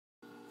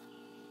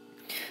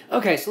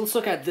Okay, so let's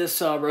look at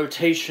this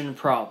rotation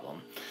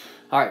problem.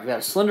 All right, we got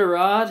a slender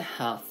rod,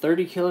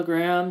 30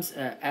 kilograms.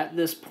 At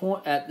this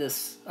point, at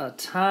this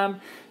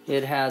time,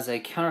 it has a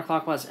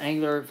counterclockwise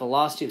angular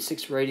velocity of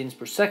 6 radians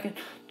per second.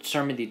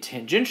 Determine the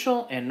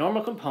tangential and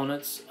normal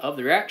components of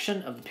the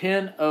reaction of the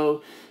pin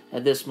O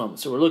at this moment.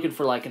 So we're looking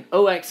for like an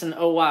OX and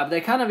OY, but they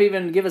kind of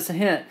even give us a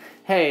hint.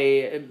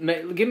 Hey,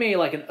 give me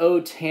like an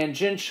O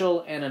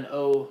tangential and an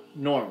O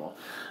normal.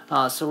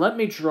 So let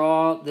me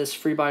draw this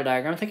Freebody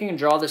diagram. I think I can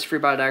draw this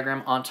Freebody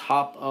diagram on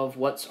top of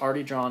what's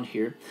already drawn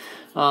here.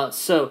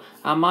 So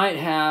I might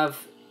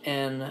have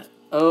an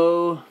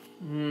O.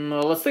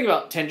 Well, let's think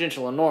about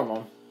tangential and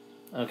normal.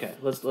 Okay,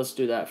 let's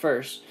do that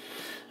first.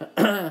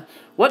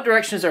 What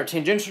direction is our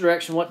tangential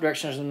direction? What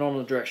direction is the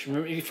normal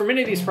direction? For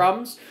many of these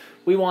problems,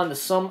 we want to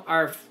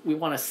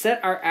set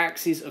our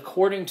axes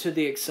according to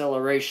the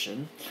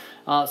acceleration.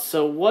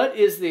 So what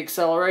is the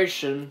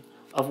acceleration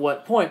of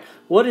what point?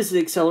 What is the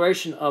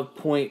acceleration of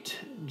point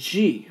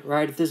G,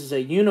 right? If this is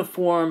a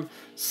uniform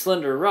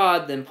slender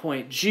rod, then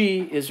point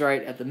G is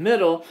right at the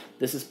middle.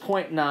 This is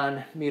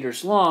 0.9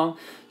 meters long,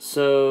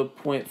 so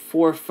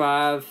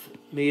 0.45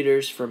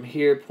 meters from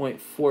here,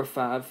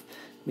 0.45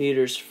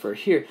 meters for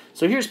here.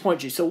 So here's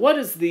point G. So what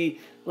is the,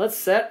 let's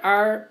set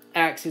our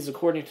axes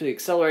according to the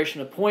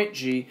acceleration of point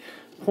G.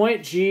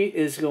 Point G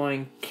is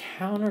going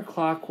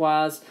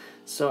counterclockwise,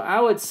 so I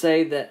would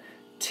say that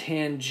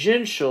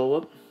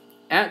tangential,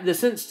 at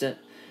this instant,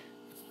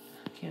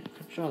 I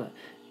can't draw that.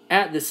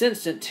 At this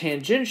instant,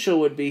 tangential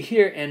would be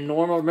here, and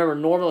normal, remember,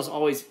 normal is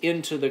always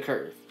into the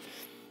curve.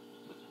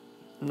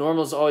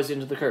 Normal is always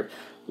into the curve.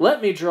 Let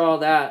me draw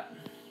that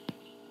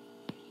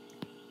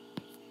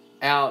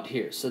out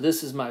here. So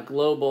this is my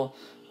global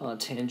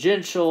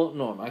tangential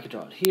normal. I could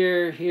draw it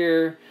here,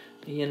 here,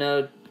 you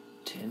know,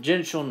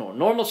 tangential normal.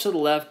 Normal to the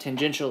left,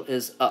 tangential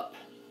is up.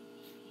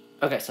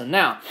 Okay, so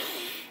now,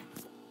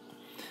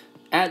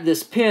 at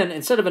this pin,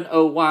 instead of an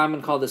OY, I'm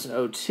going to call this an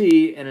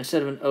OT, and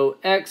instead of an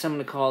OX, I'm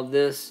going to call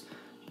this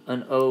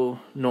an O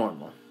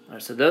normal. All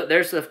right, so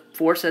there's the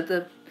force at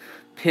the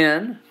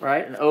pin,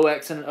 right? An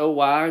OX and an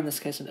OY, in this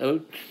case an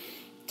O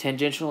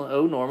tangential and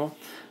O normal.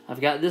 I've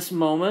got this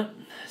moment,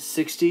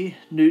 60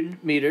 Newton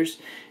meters,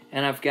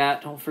 and I've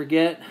got, don't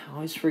forget,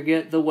 always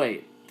forget the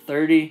weight,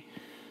 30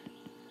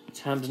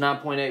 times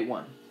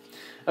 9.81.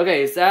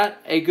 Okay, is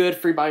that a good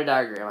free body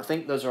diagram? I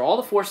think those are all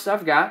the forces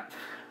I've got.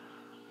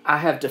 I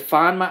have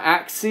defined my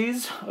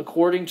axes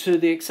according to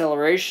the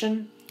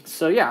acceleration.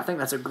 So yeah, I think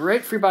that's a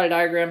great free body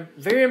diagram.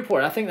 Very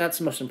important. I think that's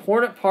the most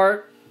important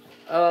part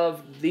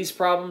of these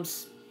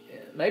problems,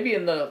 maybe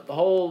in the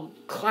whole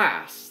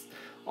class,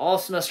 all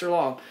semester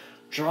long.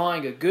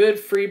 Drawing a good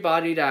free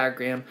body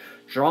diagram,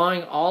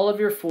 drawing all of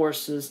your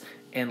forces,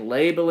 and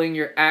labeling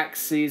your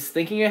axes,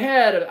 thinking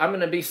ahead. I'm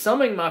going to be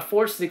summing my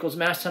forces equals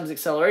mass times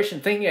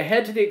acceleration, thinking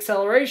ahead to the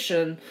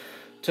acceleration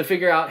to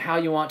figure out how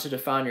you want to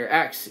define your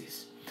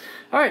axes.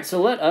 All right, so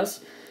let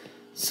us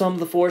sum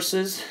the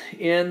forces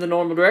in the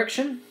normal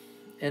direction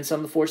and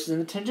sum the forces in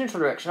the tangential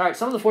direction. All right,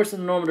 sum the forces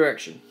in the normal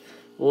direction.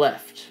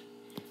 Left.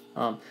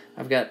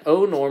 I've got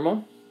O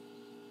normal,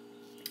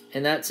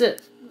 and that's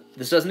it.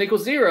 This doesn't equal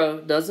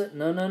 0, does it?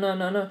 No, no, no,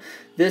 no, no.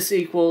 This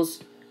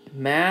equals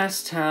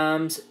mass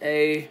times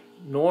A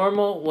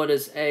normal. What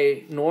is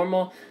A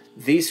normal?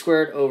 V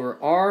squared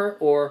over R,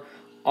 or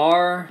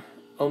R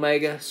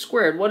omega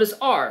squared. What is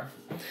R?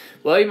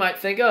 Well, you might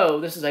think,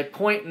 oh, this is a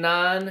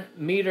 0.9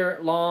 meter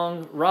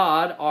long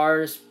rod.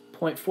 R is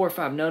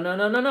 0.45. No, no,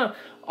 no, no, no.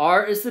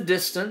 R is the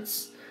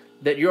distance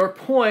that your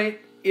point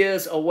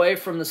is away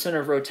from the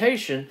center of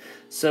rotation.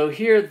 So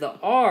here the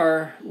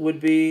R would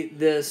be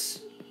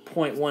this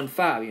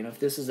 0.15. You know, if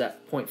this is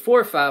at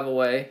 0.45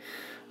 away,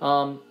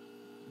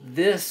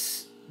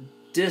 this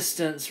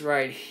distance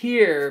right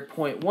here,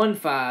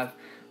 0.15,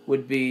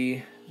 would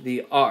be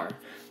the R.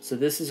 So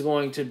this is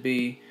going to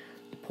be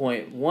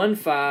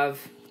 0.15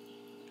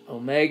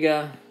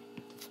 omega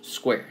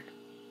squared.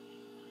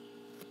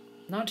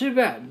 Not too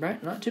bad,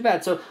 right? Not too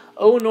bad. So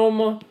O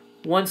normal,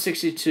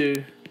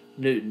 162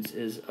 newtons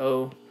is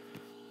O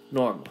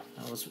normal.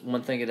 That was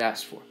one thing it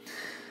asked for.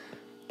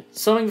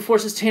 Summing the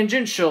forces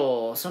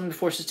tangential. Summing the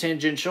forces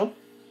tangential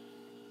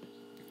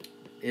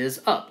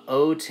is up.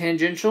 O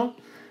tangential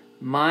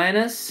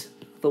minus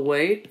the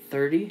weight,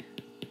 30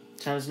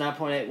 times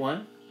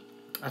 9.81.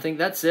 I think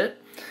that's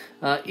it.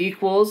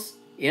 Equals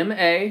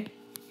MA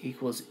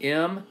equals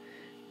M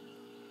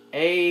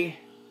A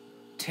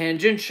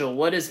tangential.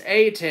 What is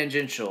A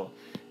tangential?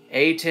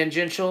 A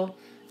tangential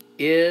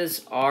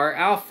is R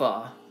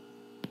alpha.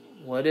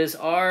 What is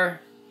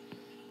R?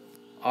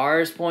 R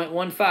is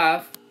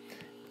 0.15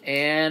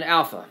 and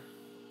alpha.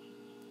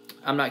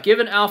 I'm not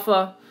given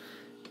alpha.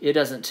 It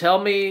doesn't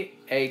tell me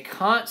a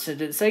constant.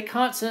 It didn't say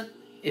constant.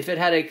 If it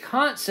had a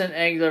constant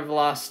angular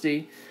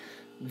velocity,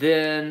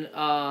 then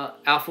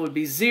alpha would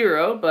be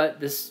 0, but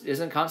this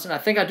isn't constant. I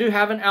think I do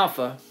have an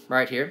alpha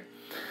right here.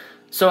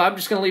 So I'm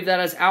just going to leave that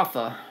as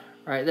alpha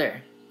right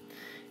there.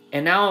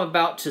 And now I'm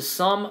about to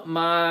sum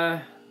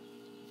my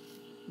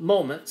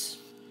moments.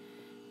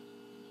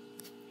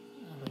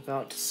 I'm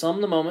about to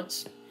sum the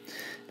moments.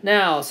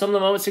 Now, sum of the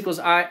moments equals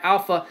I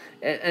alpha.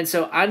 And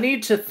so I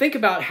need to think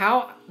about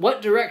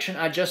what direction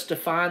I just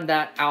defined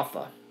that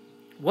alpha.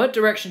 What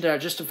direction did I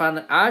just define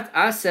that?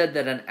 I said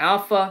that an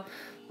alpha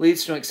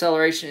leads to an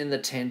acceleration in the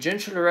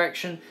tangential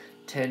direction.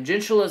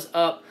 Tangential is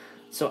up.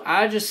 So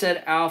I just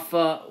said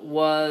alpha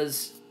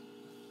was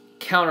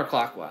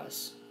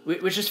counterclockwise,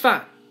 which is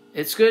fine.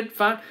 It's good,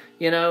 fine.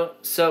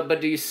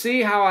 But do you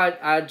see how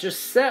I just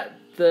set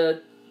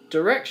the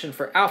direction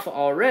for alpha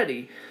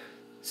already?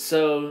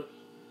 So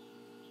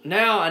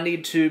now I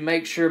need to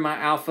make sure my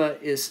alpha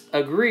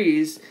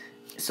agrees.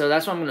 So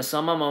that's why I'm going to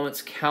sum my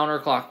moments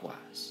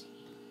counterclockwise.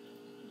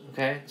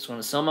 Okay, so I'm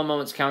going to sum my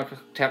moments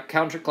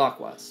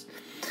counterclockwise.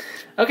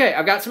 Okay,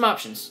 I've got some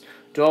options.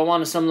 Do I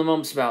want to sum the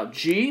moments about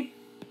G?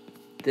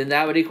 Then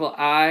that would equal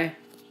I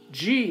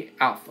G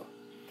alpha.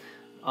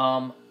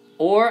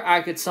 Or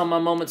I could sum my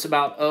moments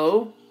about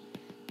O.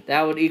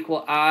 That would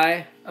equal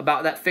I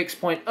about that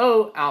fixed point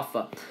O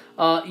alpha.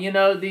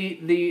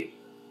 The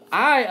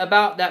I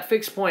about that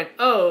fixed point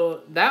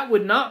O, that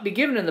would not be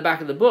given in the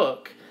back of the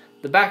book.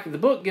 The back of the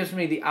book gives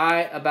me the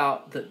I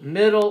about the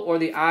middle or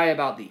the I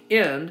about the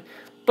end.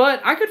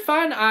 But I could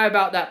find I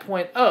about that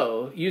point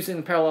O using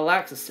the parallel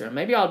axis theorem.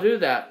 Maybe I'll do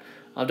that.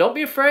 Don't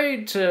be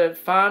afraid to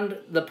find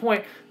the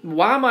point.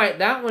 Why might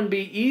that one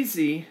be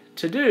easy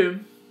to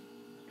do?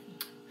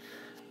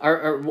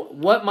 Or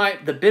what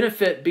might the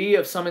benefit be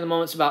of summing the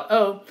moments about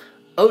O?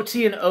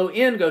 OT and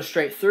ON go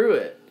straight through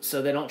it,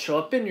 so they don't show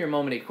up in your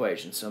moment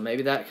equation. So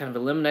maybe that kind of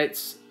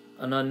eliminates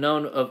an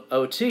unknown of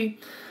OT.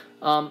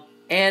 And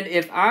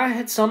if I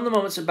had summed the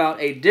moments about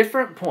a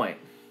different point,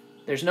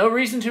 there's no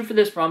reason to for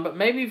this problem, but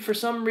maybe for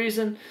some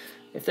reason,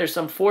 if there's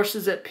some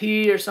forces at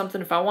P or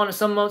something, if I want to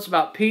sum the moments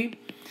about P,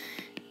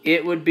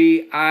 it would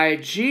be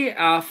IG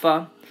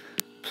alpha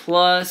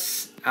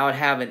plus, I would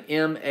have an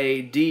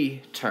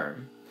MAD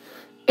term.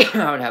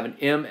 I would have an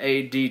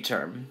MAD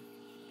term.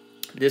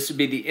 This would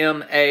be the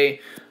MA,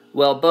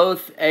 well,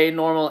 both A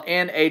normal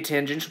and A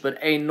tangential, but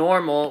A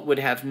normal would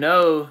have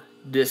no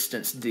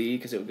distance D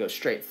because it would go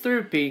straight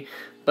through P,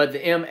 but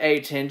the MA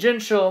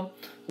tangential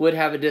would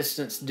have a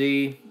distance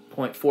D,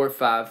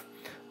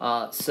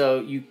 0.45. So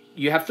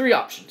you have three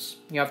options.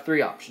 You have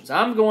three options.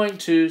 I'm just going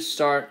to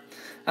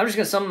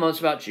sum the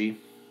moments about G.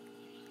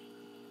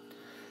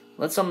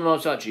 Let's sum the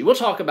moments about G. We'll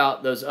talk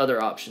about those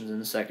other options in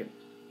a second.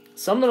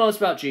 Sum the moments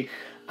about G.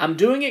 I'm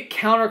doing it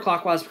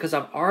counterclockwise because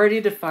I've already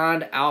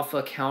defined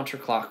alpha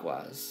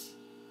counterclockwise.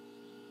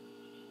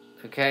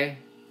 Okay?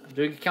 I'm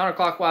doing it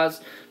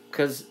counterclockwise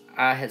because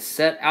I had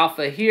set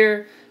alpha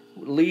here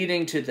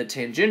leading to the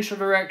tangential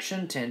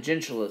direction.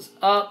 Tangential is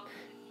up.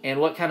 And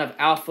what kind of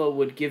alpha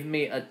would give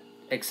me an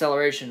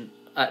acceleration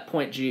at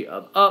point G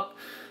of up?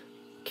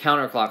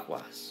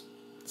 Counterclockwise.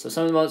 So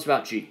some of the moments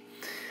about G.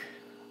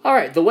 All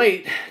right, the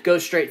weight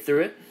goes straight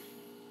through it.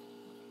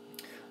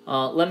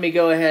 Let me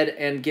go ahead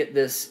and get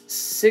this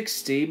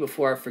 60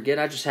 before I forget.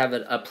 I just have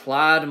an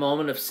applied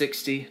moment of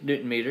 60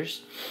 Newton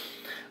meters.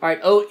 All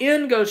right,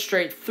 ON goes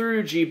straight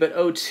through G, but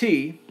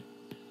OT,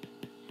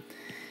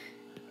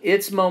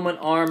 its moment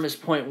arm is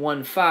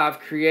 0.15,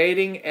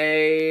 creating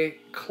a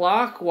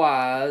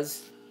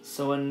clockwise,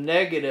 so a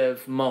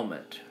negative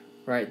moment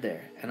right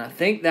there. And I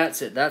think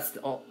that's it. That's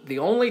the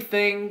only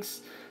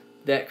things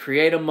that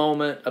create a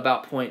moment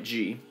about point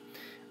G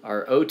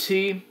are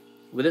OT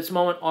with its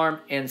moment arm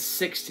and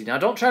 60. Now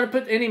don't try to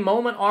put any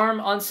moment arm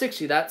on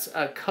 60. That's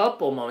a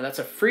couple moment. That's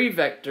a free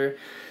vector.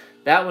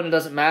 That one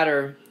doesn't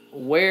matter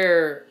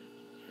where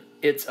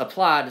it's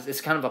applied. It's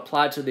kind of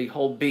applied to the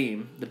whole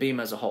beam, the beam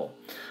as a whole.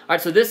 All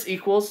right, so this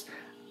equals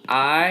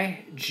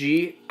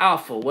IG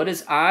alpha. What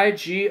is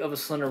IG of a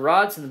slender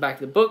rod? It's in the back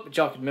of the book, but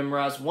y'all can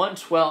memorize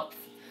 1/12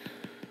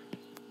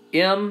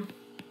 M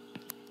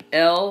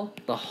L,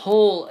 the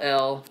whole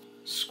L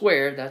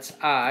squared, that's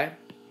I,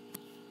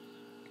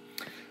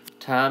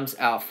 times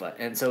alpha.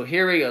 And so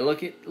here we go.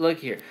 Look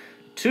here.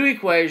 Two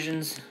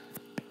equations,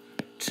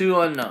 two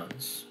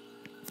unknowns.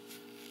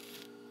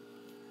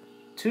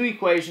 Two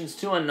equations,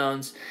 two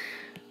unknowns.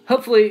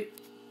 Hopefully,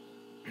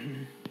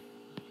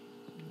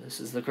 this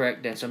is the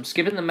correct answer. I'm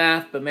skipping the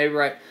math, but maybe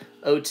right.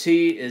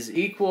 OT is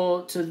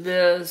equal to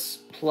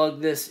this.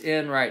 Plug this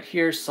in right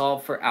here.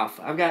 Solve for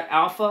alpha. I've got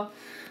alpha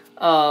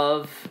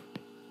of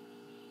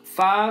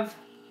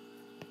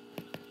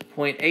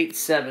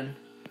 5.87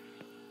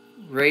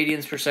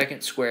 radians per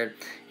second squared.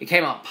 It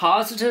came out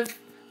positive.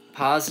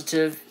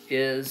 Positive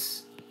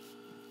is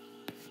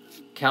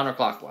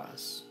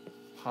counterclockwise.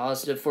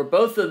 Positive for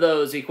both of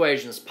those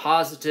equations.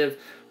 Positive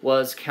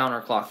was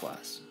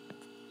counterclockwise.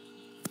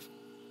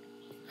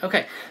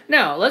 Okay,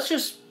 now let's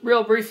just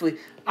real briefly.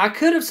 I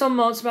could have summed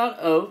moments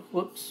about O.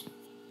 Whoops.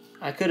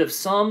 I could have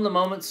summed the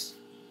moments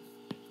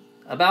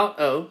about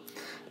O.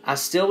 I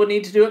still would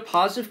need to do it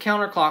positive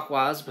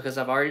counterclockwise because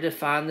I've already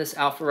defined this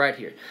alpha right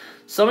here.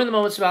 Summing the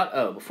moments about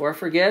O. Before I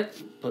forget,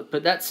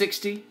 put that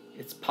 60.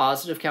 It's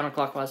positive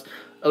counterclockwise.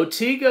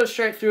 OT goes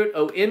straight through it.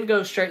 ON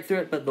goes straight through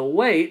it. But the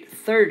weight,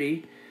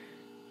 30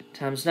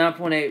 times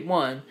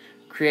 9.81,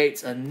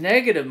 creates a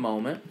negative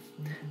moment.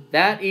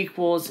 That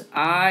equals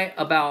I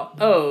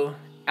about O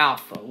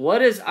alpha.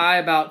 What is I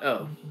about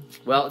O?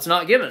 Well, it's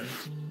not given.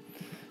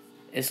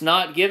 It's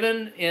not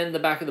given in the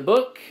back of the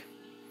book.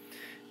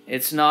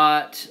 It's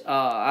not,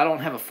 I don't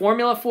have a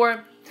formula for it.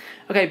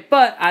 Okay,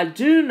 but I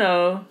do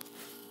know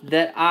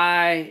that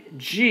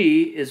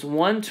IG is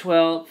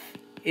 1/12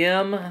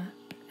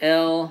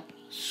 ml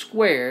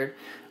squared.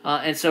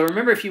 And so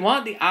remember, if you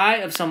want the I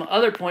of some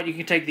other point, you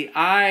can take the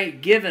I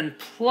given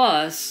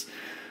plus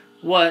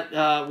what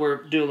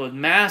we're doing with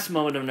mass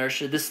moment of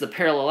inertia. This is the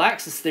parallel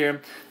axis theorem.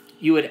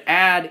 You would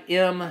add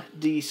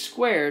md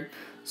squared.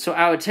 So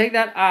I would take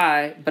that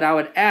I, but I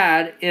would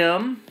add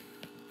md,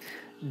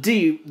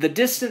 the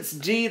distance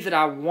d that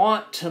I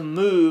want to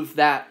move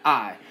that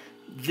I.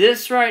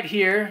 This right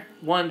here,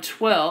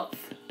 1/12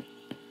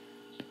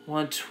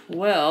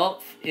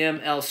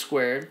 ml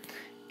squared,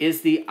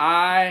 is the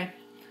I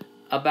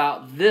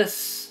about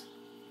this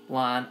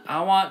line.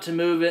 I want to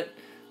move it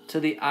to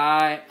the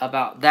I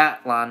about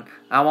that line.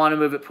 I want to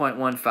move it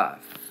 0.15.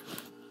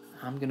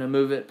 I'm going to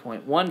move it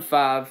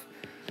 0.15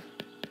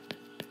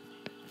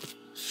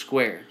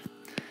 squared.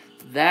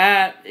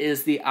 That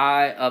is the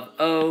I of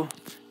O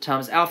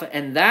times alpha.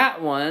 And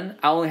that one,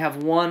 I only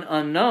have one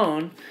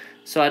unknown,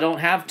 so I don't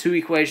have two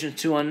equations,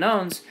 two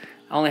unknowns.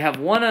 I only have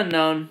one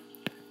unknown.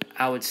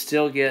 I would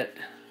still get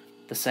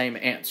the same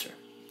answer.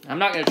 I'm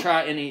not going to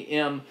try any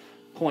m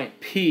point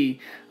P,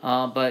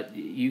 but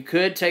you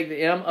could take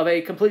the m of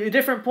a completely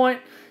different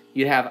point.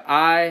 You'd have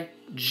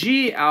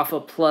IG alpha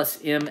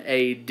plus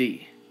MAD.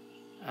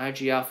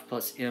 IG alpha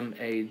plus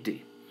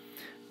MAD.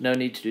 No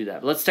need to do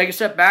that. But let's take a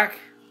step back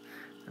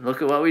and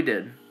look at what we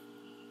did.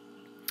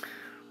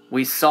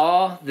 We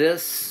saw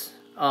this,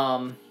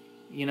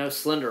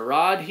 slender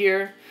rod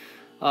here.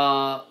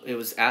 It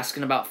was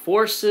asking about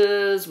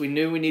forces. We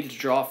knew we needed to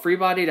draw a free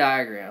body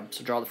diagram.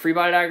 So draw the free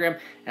body diagram,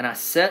 and I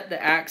set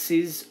the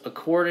axes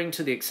according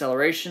to the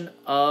acceleration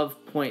of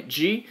point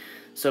G.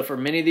 So for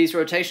many of these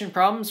rotation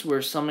problems,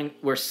 we're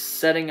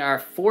setting our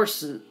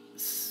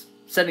forces,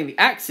 setting the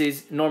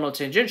axes normal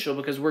tangential,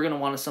 because we're going to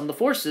want to sum the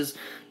forces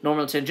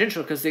normal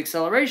tangential because the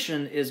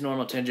acceleration is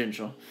normal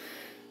tangential.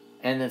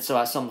 And then so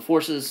I sum the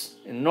forces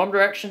in the normal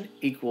direction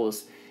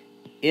equals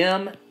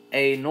ma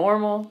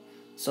normal.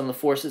 Sum of the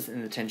forces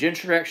in the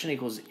tangential direction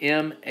equals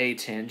ma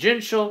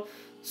tangential.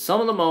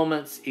 Sum of the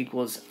moments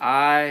equals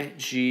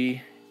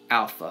Ig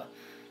alpha.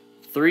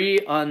 Three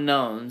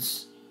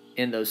unknowns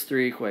in those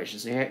three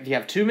equations. If you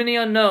have too many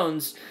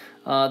unknowns,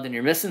 then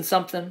you're missing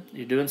something.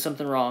 You're doing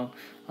something wrong.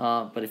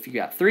 But if you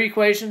got three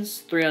equations,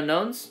 three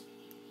unknowns,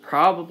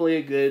 probably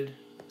a good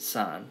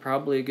sign.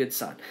 Probably a good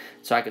sign.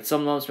 So I could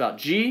sum the moments about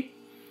G,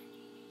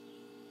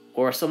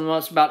 or sum the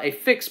moments about a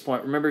fixed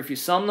point. Remember, if you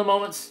sum the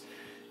moments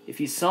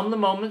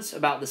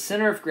about the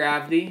center of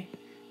gravity,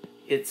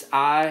 it's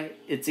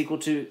equal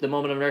to the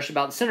moment of inertia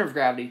about the center of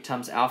gravity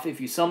times alpha. If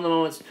you sum the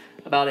moments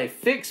about a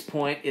fixed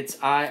point, it's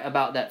I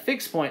about that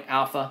fixed point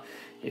alpha.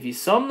 If you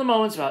sum the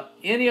moments about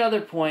any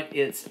other point,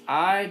 it's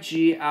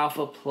Ig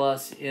alpha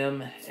plus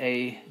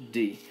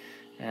MAD.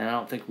 And I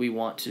don't think we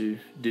want to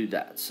do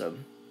that. So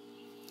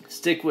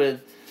stick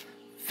with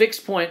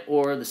fixed point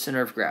or the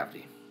center of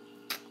gravity.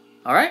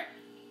 All right?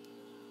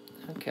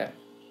 Okay.